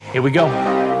Here we go.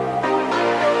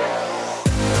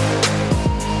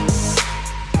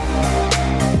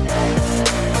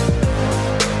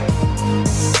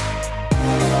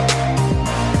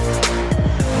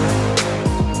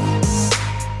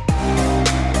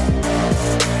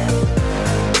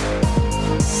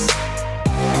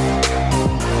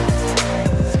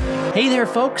 Hey there,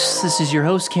 folks. This is your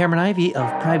host, Cameron Ivy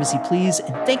of Privacy Please,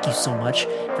 and thank you so much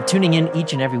for tuning in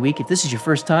each and every week. If this is your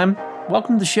first time,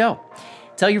 welcome to the show.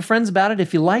 Tell your friends about it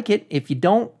if you like it. If you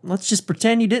don't, let's just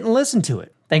pretend you didn't listen to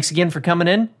it. Thanks again for coming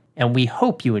in, and we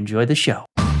hope you enjoy the show.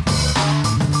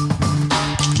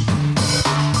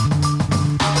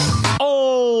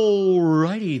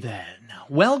 Alrighty then.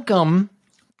 Welcome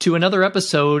to another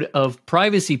episode of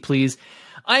Privacy Please.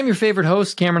 I'm your favorite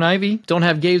host, Cameron Ivy. Don't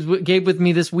have Gabe with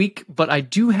me this week, but I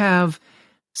do have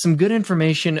some good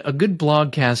information, a good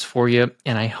blogcast for you,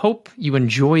 and I hope you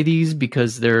enjoy these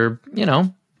because they're,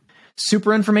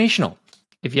 super informational.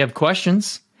 If you have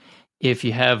questions, if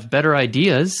you have better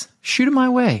ideas, shoot them my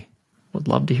way. Would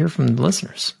love to hear from the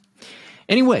listeners.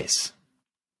 Anyways,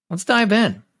 let's dive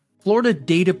in. Florida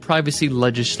data privacy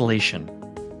legislation.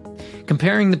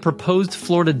 Comparing the proposed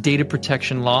Florida data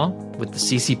protection law with the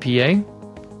CCPA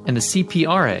and the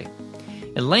CPRA.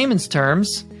 In layman's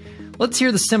terms, let's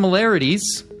hear the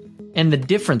similarities and the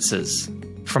differences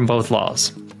from both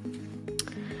laws.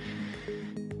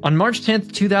 On March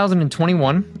 10th,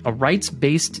 2021, a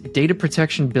rights-based data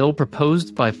protection bill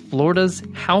proposed by Florida's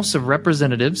House of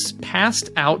Representatives passed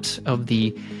out of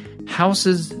the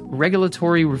House's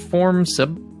Regulatory Reform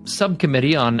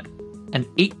Subcommittee on an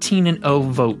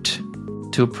 18-0 vote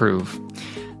to approve.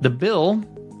 The bill,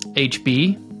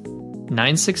 HB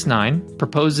 969,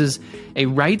 proposes a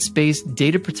rights-based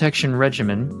data protection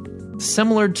regimen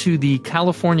similar to the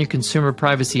California Consumer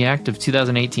Privacy Act of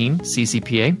 2018,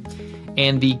 CCPA,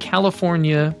 and the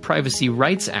California Privacy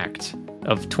Rights Act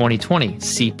of 2020,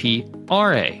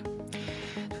 CPRA.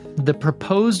 The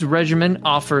proposed regimen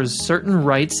offers certain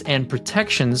rights and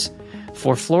protections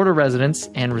for Florida residents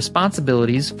and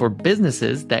responsibilities for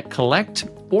businesses that collect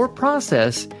or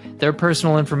process their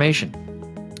personal information.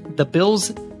 The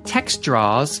bill's text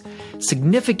draws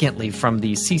significantly from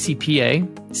the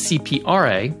CCPA,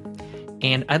 CPRA,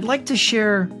 and I'd like to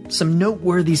share some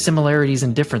noteworthy similarities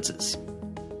and differences.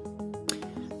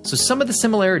 So some of the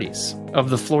similarities of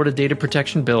the Florida Data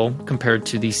Protection Bill compared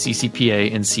to the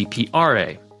CCPA and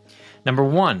CPRA. Number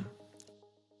one,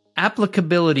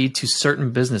 applicability to certain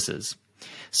businesses.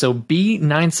 So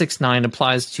B969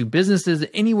 applies to businesses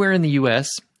anywhere in the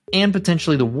U.S. and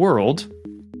potentially the world,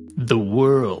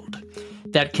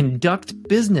 that conduct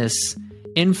business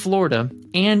in Florida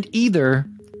and either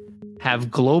have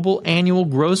global annual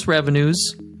gross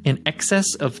revenues in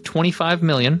excess of $25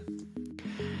 million,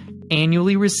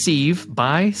 annually receive,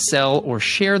 buy, sell, or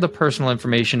share the personal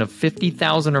information of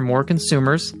 50,000 or more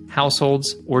consumers,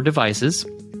 households, or devices,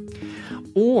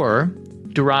 or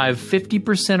derive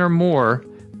 50% or more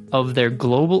of their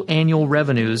global annual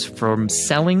revenues from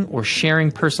selling or sharing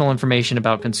personal information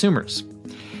about consumers.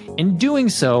 In doing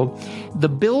so, the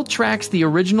bill tracks the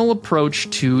original approach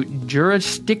to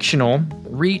jurisdictional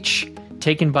reach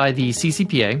taken by the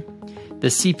CCPA. The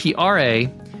CPRA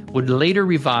would later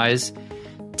revise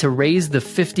to raise the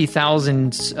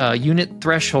 50,000 unit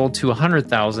threshold to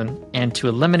 100,000 and to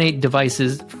eliminate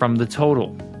devices from the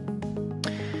total.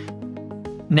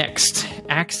 Next,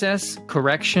 access,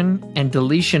 correction, and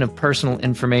deletion of personal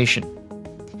information.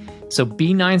 So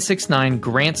B969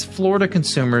 grants Florida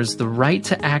consumers the right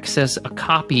to access a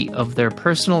copy of their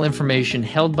personal information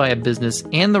held by a business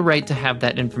and the right to have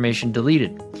that information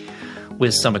deleted,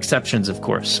 with some exceptions, of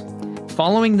course.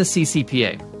 Following the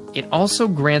CCPA, it also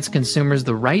grants consumers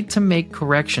the right to make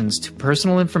corrections to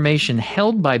personal information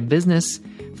held by business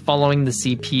following the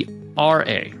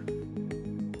CPRA.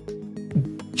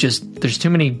 There's too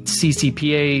many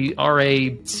CCPA,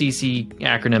 RA, CC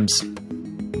acronyms.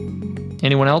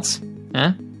 Anyone else?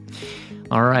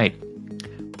 All right.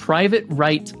 Private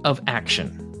right of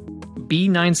action.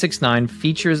 B969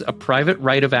 features a private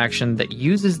right of action that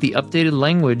uses the updated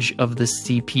language of the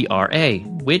CPRA,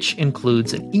 which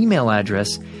includes an email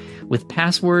address with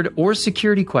password or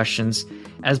security questions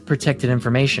as protected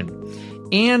information,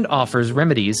 and offers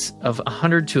remedies of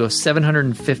 $100 to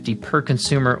 $750 per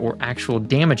consumer or actual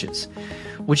damages,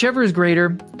 whichever is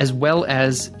greater, as well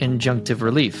as injunctive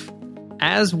relief.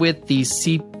 As with the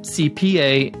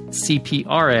CCPA,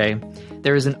 CPRA,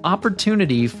 there is an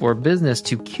opportunity for business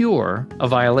to cure a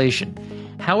violation.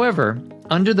 However,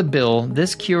 under the bill,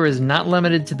 this cure is not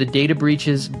limited to the data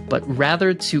breaches, but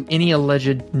rather to any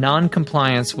alleged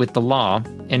non-compliance with the law,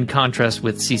 in contrast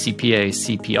with CCPA,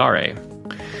 CPRA.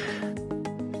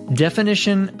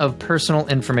 Definition of personal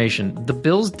information. The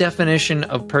bill's definition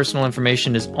of personal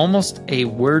information is almost a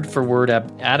word-for-word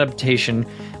adaptation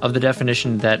of the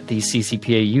definition that the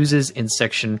CCPA uses in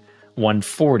Section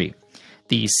 140.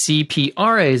 The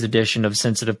CPRA's edition of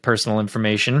sensitive personal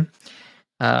information,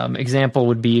 example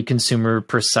would be a consumer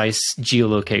precise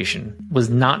geolocation, was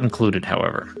not included,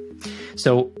 however.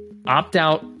 So,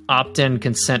 opt-out, opt-in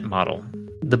consent model.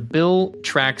 The bill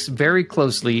tracks very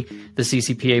closely the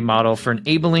CCPA model for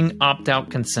enabling opt-out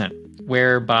consent,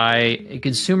 whereby a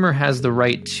consumer has the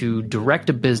right to direct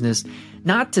a business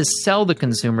not to sell the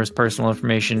consumer's personal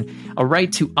information, a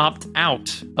right to opt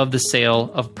out of the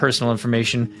sale of personal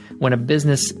information when a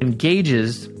business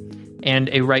engages, and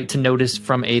a right to notice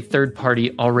from a third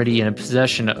party already in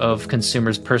possession of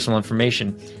consumers' personal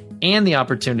information, and the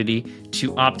opportunity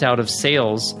to opt out of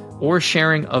sales or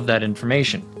sharing of that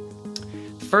information.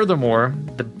 Furthermore,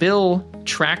 the bill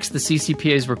tracks the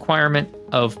CCPA's requirement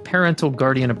of parental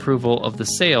guardian approval of the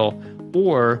sale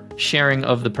or sharing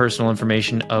of the personal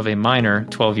information of a minor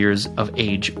 12 years of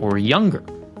age or younger.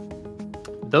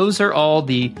 Those are all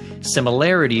the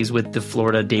similarities with the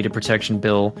Florida Data Protection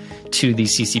Bill to the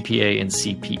CCPA and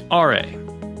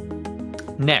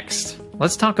CPRA. Next,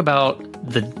 let's talk about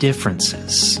the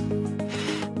differences.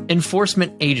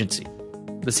 Enforcement agency.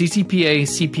 The CCPA,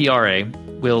 CPRA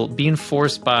will be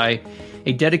enforced by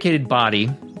a dedicated body,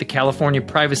 the California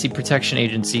Privacy Protection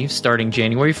Agency, starting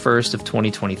January 1st of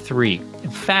 2023.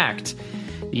 In fact,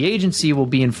 the agency will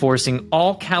be enforcing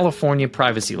all California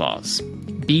privacy laws.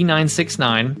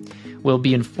 B969 will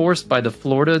be enforced by the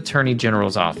Florida Attorney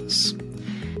General's office.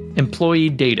 Employee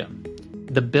data.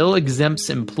 The bill exempts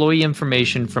employee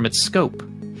information from its scope.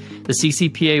 The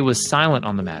CCPA was silent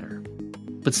on the matter,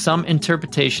 but some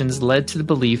interpretations led to the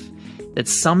belief that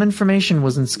some information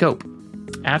was in scope.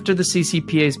 After the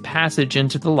CCPA's passage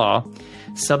into the law,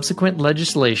 subsequent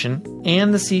legislation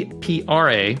and the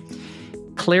CPRA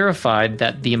clarified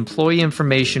that the employee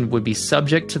information would be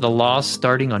subject to the law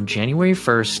starting on January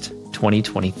 1st,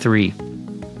 2023.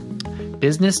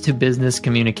 Business-to-business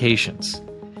communications.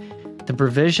 The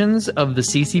provisions of the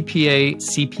CCPA,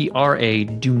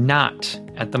 CPRA do not,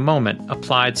 at the moment,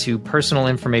 apply to personal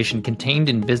information contained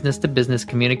in business-to-business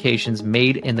communications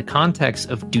made in the context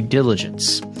of due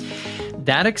diligence.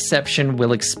 That exception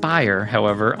will expire,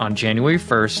 however, on January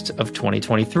 1st of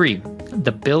 2023.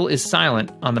 The bill is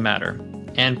silent on the matter,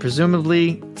 and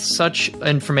presumably such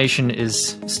information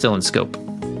is still in scope.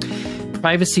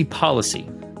 Privacy policy.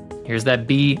 Here's that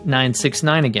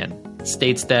B969 again.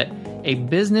 States that a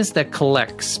business that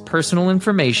collects personal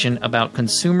information about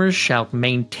consumers shall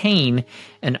maintain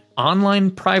an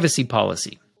online privacy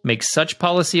policy, make such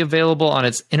policy available on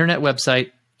its internet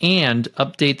website, and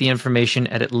update the information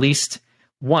at least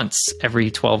once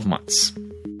every 12 months.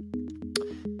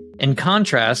 In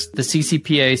contrast, the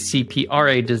CCPA,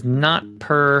 CPRA does not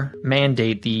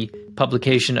mandate the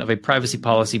publication of a privacy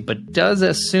policy, but does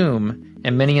assume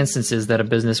in many instances that a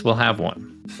business will have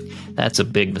one. That's a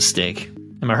big mistake.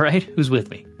 Am I right? Who's with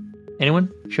me?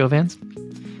 Anyone? Show of hands?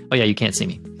 Oh yeah, you can't see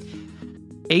me.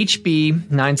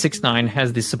 HB 969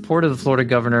 has the support of the Florida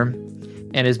governor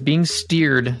and is being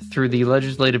steered through the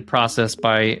legislative process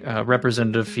by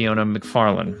Representative Fiona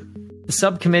McFarland. The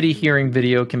subcommittee hearing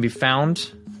video can be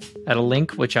found at a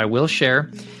link which I will share,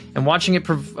 and watching it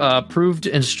proved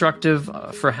instructive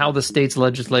for how the state's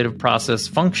legislative process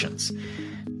functions.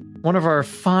 One of our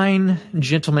fine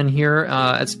gentlemen here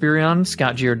at Spirion,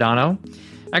 Scott Giordano,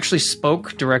 actually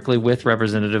spoke directly with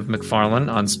Representative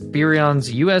McFarland on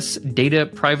Spirion's U.S. Data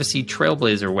Privacy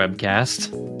Trailblazer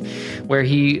webcast, where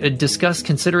he discussed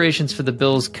considerations for the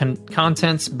bill's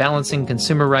contents, balancing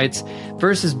consumer rights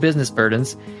versus business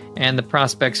burdens, and the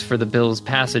prospects for the bill's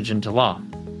passage into law.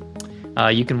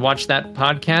 You can watch that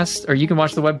podcast, or you can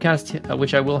watch the webcast,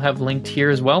 which I will have linked here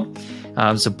as well.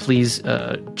 So please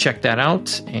check that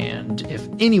out. And if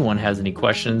anyone has any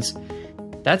questions,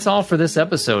 that's all for this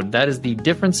episode. That is the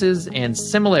differences and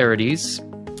similarities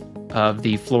of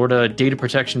the Florida Data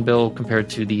Protection Bill compared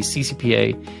to the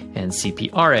CCPA and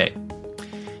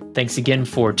CPRA. Thanks again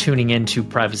for tuning in to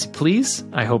Privacy Please.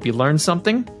 I hope you learned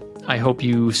something. I hope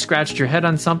you scratched your head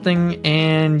on something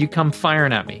and you come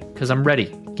firing at me, because I'm ready.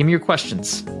 Give me your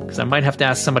questions, because I might have to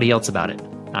ask somebody else about it.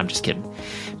 I'm just kidding.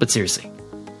 But seriously,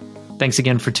 thanks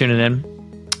again for tuning in,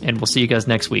 and we'll see you guys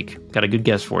next week. Got a good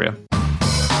guest for you.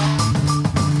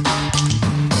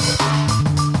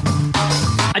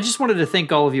 I just wanted to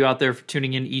thank all of you out there for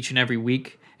tuning in each and every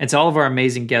week, and to all of our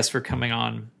amazing guests for coming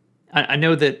on. I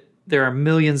know that there are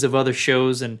millions of other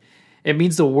shows, and it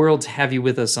means the world to have you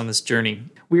with us on this journey.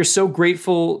 We are so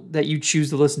grateful that you choose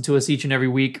to listen to us each and every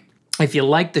week. If you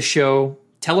like the show,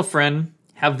 tell a friend,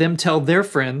 have them tell their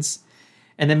friends,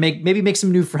 and then maybe make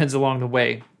some new friends along the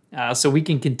way, so we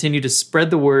can continue to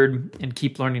spread the word and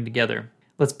keep learning together.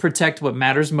 Let's protect what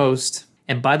matters most.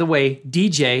 And by the way,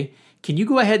 DJ, can you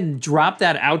go ahead and drop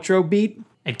that outro beat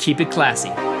and keep it classy?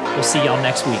 We'll see y'all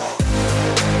next week.